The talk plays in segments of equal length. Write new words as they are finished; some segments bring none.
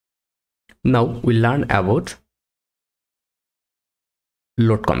Now we learn about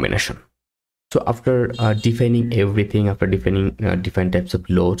load combination. So after defining everything, after defining different types of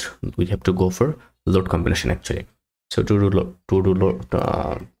load, we have to go for load combination actually. So to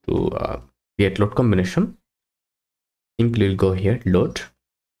create load combination, simply we'll go here, load,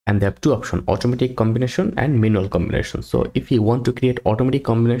 and they have two options, automatic combination and manual combination. So if you want to create automatic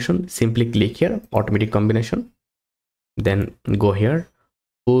combination, simply click here, automatic combination, then go here,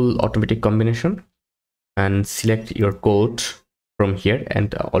 full automatic combination, and select your code from here.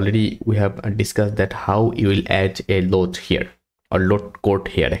 And already we have discussed that how you will add a load here, or load code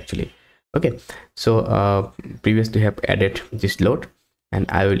here actually. Okay, so previously we have added this load, and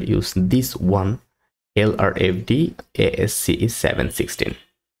I will use this one, LRFD ASC is 716,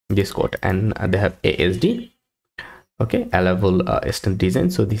 this code, and they have ASD, okay, allowable extent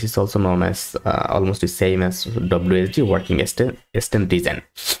design. So this is also known as almost the same as WSD, working extent design.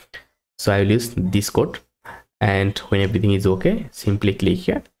 So I will use this code, and when everything is okay, simply click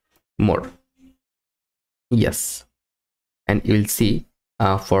here, more, yes, and you will see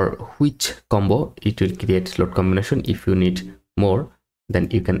for which combo it will create load combination. If you need more,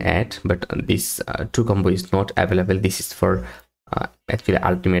 then you can add, but this two combo is not available. This is for actually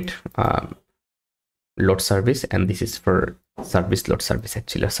ultimate load service, and this is for service load service,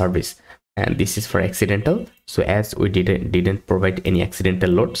 actually a service, and this is for accidental. So as we didn't provide any accidental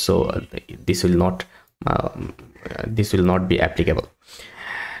load, so this will not be applicable.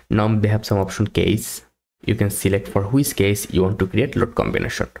 Now they have some option case. You can select for which case you want to create load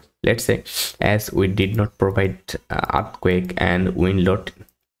combination. Let's say as we did not provide earthquake and wind load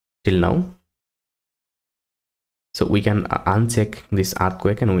till now, so we can uncheck this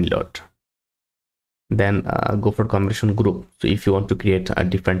earthquake and wind load. Then go for combination group. So if you want to create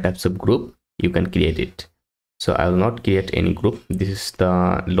different types of group, you can create it. So I will not create any group. This is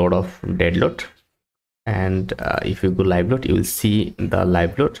the load of dead load, and if you go live load, you will see the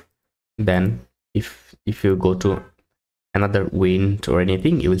live load. Then if you go to another wind or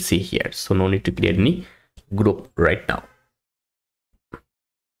anything, you will see here. So no need to create any group right now.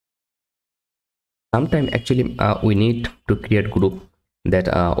 Sometimes actually we need to create group that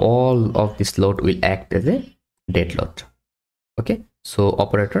all of this load will act as a dead load. Okay, so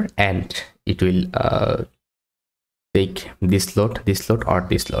operator, and it will take this load, or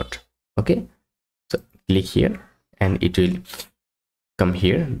this load. Okay, so click here and it will come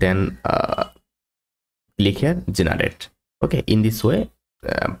here, then click here, generate. Okay, in this way,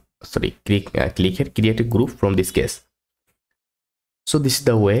 click here, create a group from this case. So this is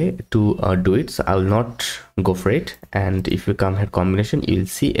the way to do it. So I will not go for it. And if you come here combination, you will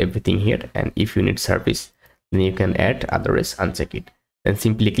see everything here. And if you need service, then you can add, otherwise uncheck it. Then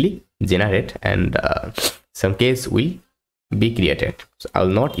simply click generate, and some case will be created. So I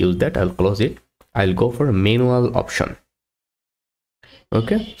will not use that. I'll close it. I'll go for manual option.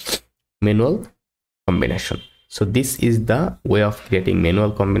 Okay, manual combination. So this is the way of creating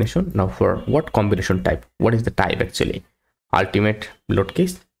manual combination. Now for what combination type? What is the type actually? Ultimate load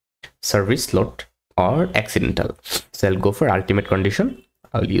case, service load, or accidental. So I'll go for ultimate condition.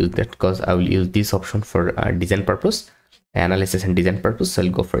 I'll use that because I will use this option for design purpose, analysis and design purpose. So I'll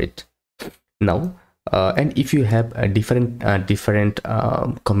go for it now. And if you have a different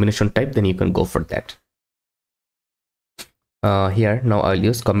combination type, then you can go for that. Here now I'll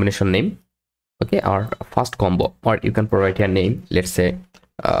use combination name. Okay, or first combo, or you can provide your name. Let's say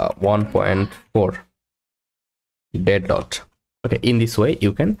 1.4 dead dot. Okay, in this way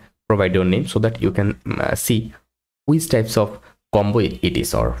you can provide your name so that you can see which types of combo it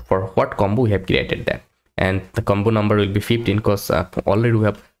is, or for what combo we have created that. And the combo number will be 15 because already we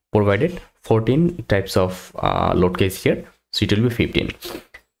have provided 14 types of load case here, so it will be 15.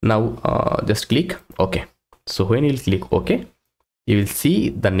 Now just click OK. So when you click OK, you will see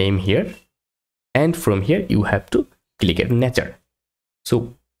the name here, and from here you have to click at nature.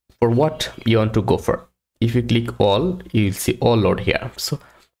 So for what you want to go for, if you click all, you will see all load here. So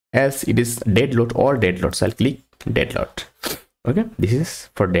as it is dead load or dead load, so I'll click dead load. Okay, this is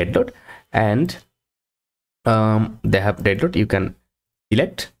for dead load, and they have dead load. You can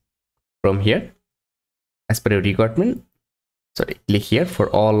select from here as per your requirement. Sorry, click here for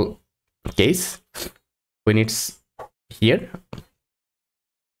all case when it's here.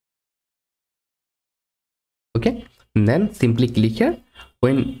 Okay, and then simply click here.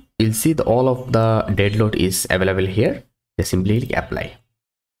 When you'll see the all of the dead load is available here, just simply click apply.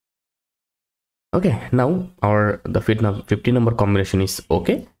 Okay, now the 50 number combination is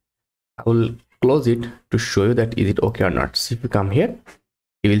okay. I will close it to show you that is it okay or not. So if you come here,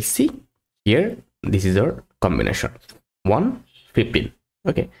 you will see here this is our combination 1 15.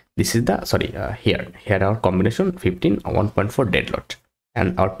 Okay, this is the here our combination 15 1.4 dead load,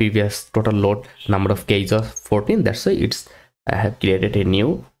 and our previous total load number of kgs of 14. That's why it's I have created a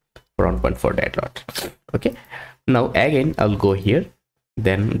new 1.4 dead load. Okay, now again I'll go here,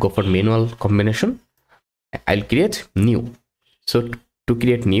 then go for manual combination. I'll create new. So to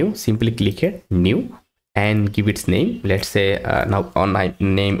create new, simply click here new and give its name. Let's say now on my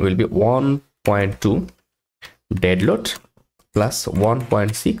name will be 1.2 dead load plus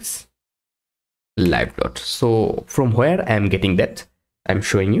 1.6 live load. So from where I am getting that, I'm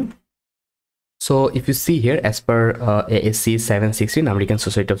showing you. So if you see here, as per ASC 716 American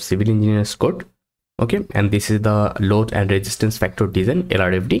Society of Civil Engineers code, okay, and this is the load and resistance factor design,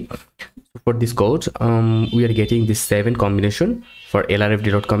 LRFD. For this code, we are getting this 7 combination for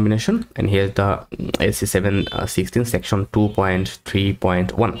LRFD load combination, and here's the ASC 716 section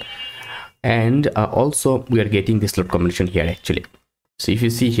 2.3.1, and also we are getting this load combination here actually. So if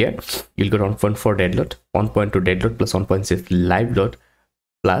you see here, you'll get 1.4 dead load, 1.2 dead load plus 1.6 live load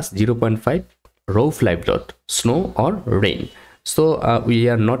plus 0.5 roof live load, snow or rain. So we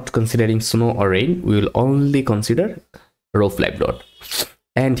are not considering snow or rain, we will only consider roof live load.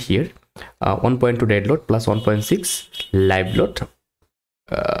 And here 1.2 dead load plus 1.6 live load,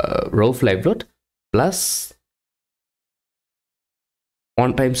 roof live load plus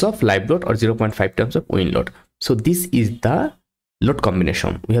 1 times of live load or 0.5 times of wind load. So this is the load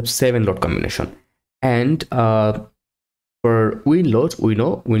combination. We have 7 load combination, and for wind load, we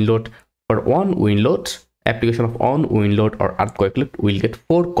know wind load for one wind load, application of on wind load or earthquake load, we'll get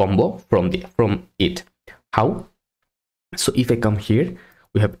 4 combo from it. How? So if I come here,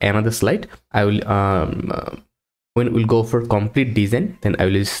 we have another slide. I will when we'll go for complete design, then I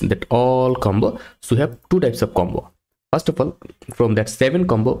will use that all combo. So we have 2 types of combo. First of all, from that 7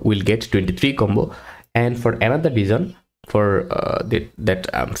 combo we'll get 23 combo, and for another design, for that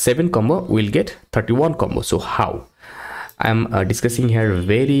 7 combo we'll get 31 combo. So how? I'm discussing here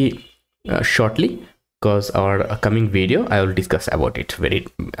very shortly, because our coming video I will discuss about it very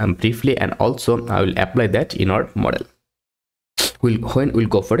briefly, and also I will apply that in our model when we'll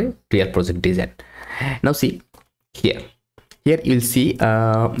go for a real project design. Now see here you'll see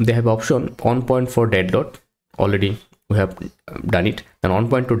they have option 1.4 dead load, already we have done it, then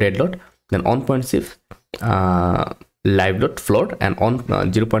 1.2 dead load, then 1.6 live load floor, and on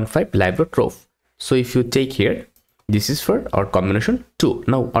 0.5 live load roof. So if you take here, this is for our combination 2.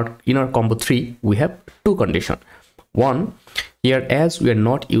 Now in our combo 3 we have 2 condition. One, here as we are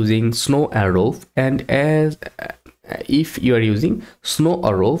not using snow or roof, and as if you are using snow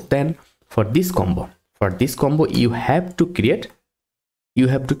or roof, then for this combo you have to create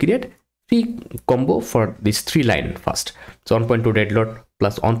 3 combo for this 3 line first. So 1.2 dead load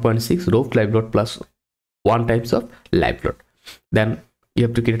plus 1.6 roof live load plus 1 times of live load, then you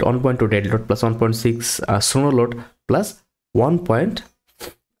have to create 1.2 dead load plus 1.6 snow load plus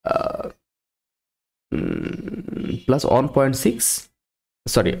 1.6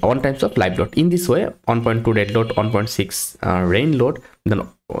 sorry 1 times of live load. In this way, 1.2 dead load, 1.6 rain load, then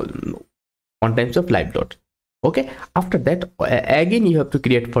 1 times of live load. Okay, after that again you have to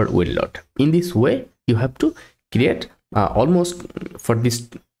create for wind load. In this way you have to create almost for this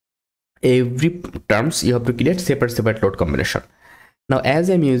every terms you have to create separate load combination. Now as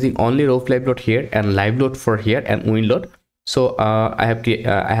I'm using only roof live load here and live load for here and wind load, so I have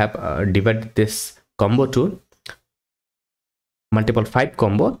divided this combo to multiple 5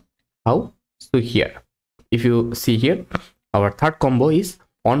 combo. How? So here if you see here, our third combo is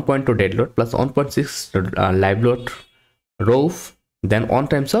 1.2 dead load plus 1.6 live load roof, then 1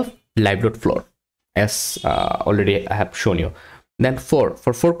 times of live load floor, as already I have shown you. Then for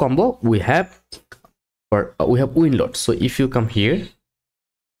 4 combo we have wind load. So if you come here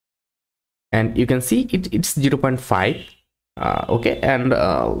and you can see it's 0.5 okay, and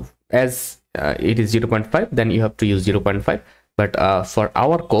as it is 0.5, then you have to use 0.5, but for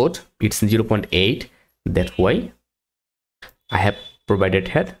our code it's 0.8. That's why I have provided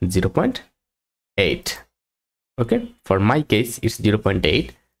here 0.8. okay, for my case it's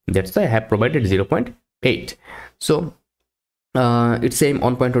 0.8, that's why I have provided 0.8. So it's same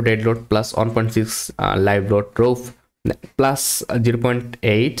 1.2 dead load plus 1.6 live load roof plus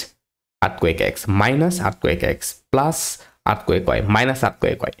 0.8 earthquake x minus earthquake x plus earthquake y minus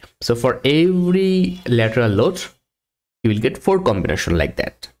earthquake y. So for every lateral load you will get 4 combination like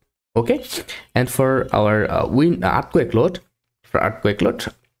that. Okay, and for our earthquake load,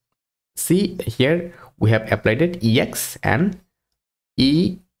 see here we have applied it ex and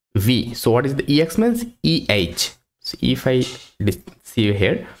ev. So what is the ex means? Eh. So if I see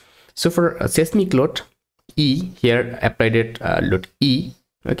here, so for seismic load E here, applied it load E.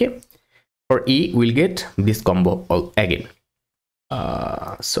 Okay, for E we'll get this combo again.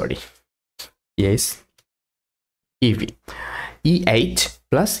 Sorry, yes, EV, EH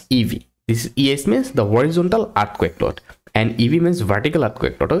plus EV. This EH means the horizontal earthquake load, and EV means vertical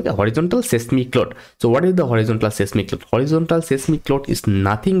earthquake load. Okay, horizontal seismic load. So what is the horizontal seismic load? Horizontal seismic load is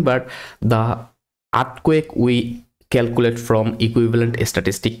nothing but the earthquake we calculate from equivalent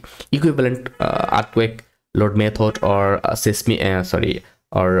statistic, equivalent earthquake load method, or seismic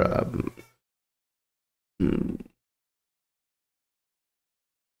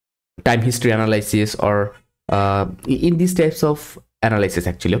time history analysis, or in these types of analysis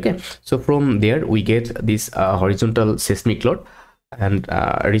actually. Okay, so from there we get this horizontal seismic load and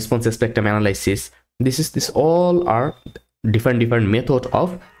response spectrum analysis. This all are different method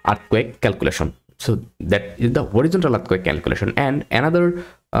of earthquake calculation. So that is the horizontal earthquake calculation. And another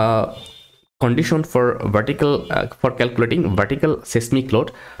condition for vertical for calculating vertical seismic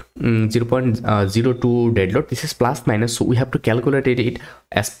load, 0.02 dead load. This is plus minus, so we have to calculate it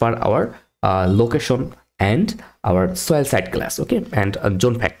as per our location and our soil site class. Okay, and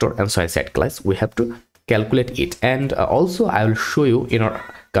zone factor and soil site class, we have to calculate it. And also I will show you in our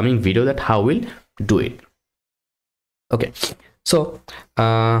coming video that how we'll do it. Okay, so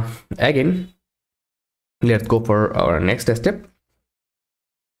again, let's go for our next step.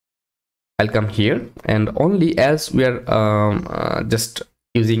 I'll come here, and only as we are just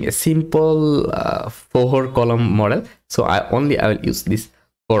using a simple 4-column model, so I will use this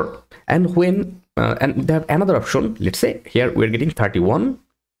 4. And when and they have another option. Let's say here we're getting 31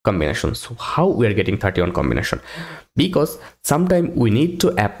 combinations. So how we are getting 31 combination? Because sometimes we need to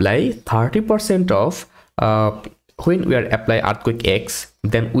apply 30% of when we are apply earthquake X,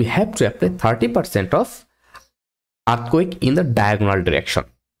 then we have to apply 30% of earthquake in the diagonal direction.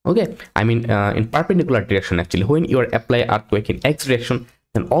 Okay, I mean in perpendicular direction. Actually, when you are apply earthquake in X direction,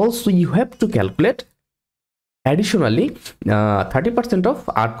 then also you have to calculate additionally 30% of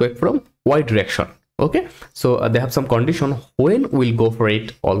earthquake from Y direction. Okay, so they have some condition when we'll go for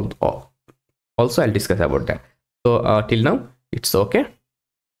it. Also I'll discuss about that. So till now it's okay.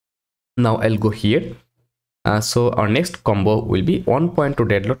 Now I'll go here. So our next combo will be 1.2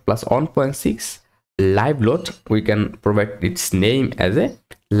 dead load plus 1.6 live load. We can provide its name as a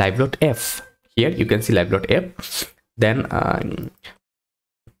live load F. Here you can see live load F, then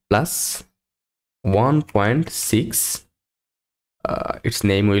plus 1.6, its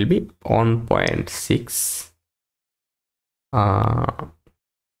name will be 1.6.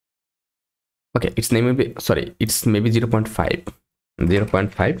 Okay, its name will be, sorry, it's maybe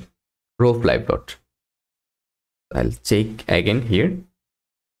 0.5 roof live load. I'll check again here.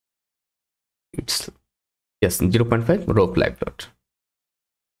 It's yes, 0.5 roof live load.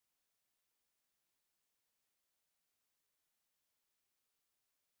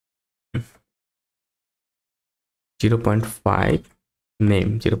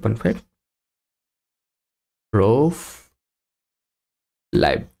 Name 0.5 roof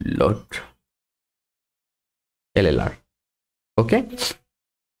live load LLR. Okay,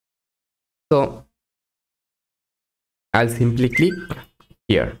 so I'll simply click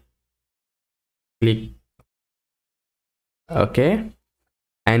here, click okay,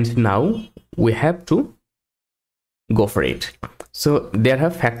 and now we have to go for it. So there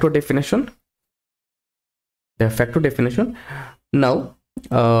have factor definition. Now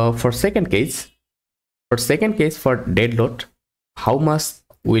for second case, for dead load, how much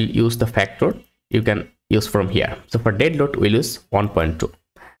we'll use the factor you can use from here. So for dead load we'll use 1.2,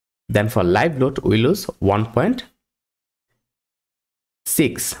 then for live load we'll use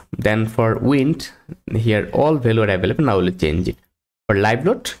 1.6, then for wind here all value are available. Now we'll change it. For live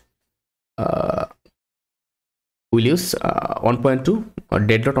load we'll use 1.2, or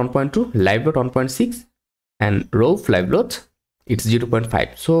dead load 1.2, live load 1.6, and roof live load it's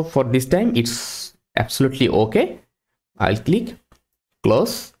 0.5. So for this time it's absolutely okay. I'll click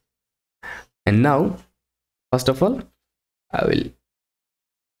close, and now first of all I will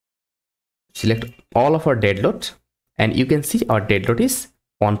select all of our dead load, and you can see our dead load is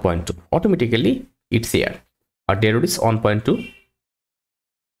 1.2. automatically it's here, our dead load is 1.2.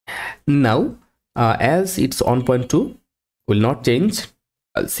 now as it's 1.2 will not change.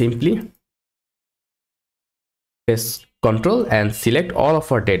 I'll simply press Control and select all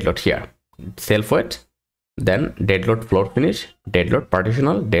of our dead load here, self weight, then dead load floor finish, dead load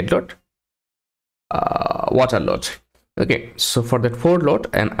partitional, dead load water load. Okay, so for that 4 load,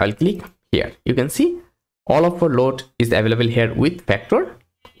 and I'll click here, you can see all of our load is available here with factor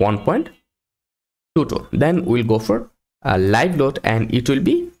 1.22. then we'll go for a live load, and it will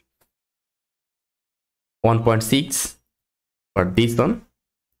be 1.6 for this one,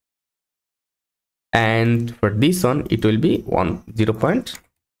 and for this one it will be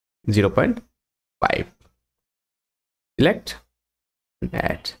 0.5. Select,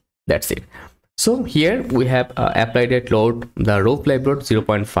 add. That's it. So here we have applied a load, the rope live load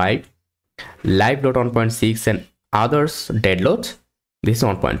 0.5, live load 1.6, and others dead load this is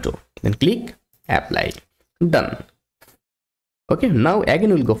 1.2. Then click apply. Done. Okay, now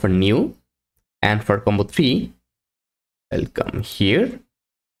again we'll go for new, and for combo 3 I'll come here,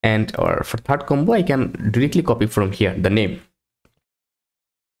 and or for third combo I can directly copy from here the name.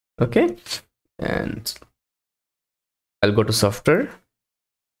 Okay, and I'll go to software,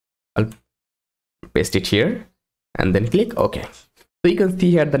 I'll paste it here, and then click OK. So you can see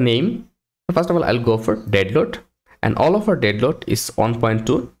here the name. First of all, I'll go for dead load, and all of our dead load is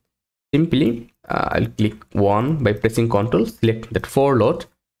 1.2. Simply I'll click 1 by pressing Ctrl, select that 4 load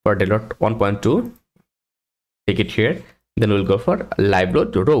for dead load 1.2, take it here. Then we'll go for live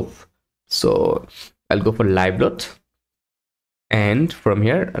load rope. So I'll go for live load, and from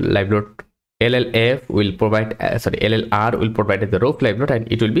here live load LLF will provide LLR will provide the rope live load,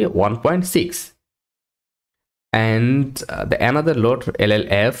 and it will be 1.6. And the another load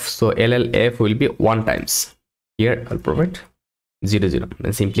LLF, so LLF will be 1 times. Here I'll provide 0, 0.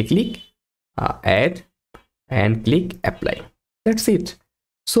 Then simply click add and click apply. That's it.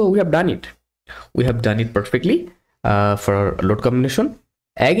 So we have done it. We have done it perfectly for load combination.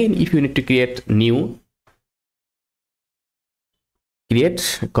 Again, if you need to create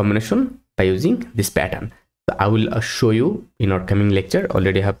combination by using this pattern, so I will show you in our coming lecture.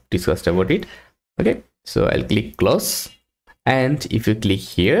 Already have discussed about it. Okay, so I'll click close, and if you click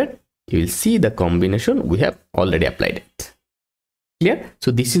here you will see the combination we have already applied it. Clear?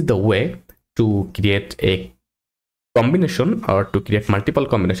 So this is the way to create a combination or to create multiple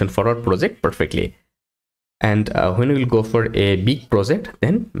combination for our project perfectly. And when we will go for a big project,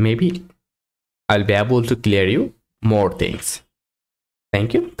 then maybe I'll be able to clear you more things.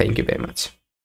 Thank you very much.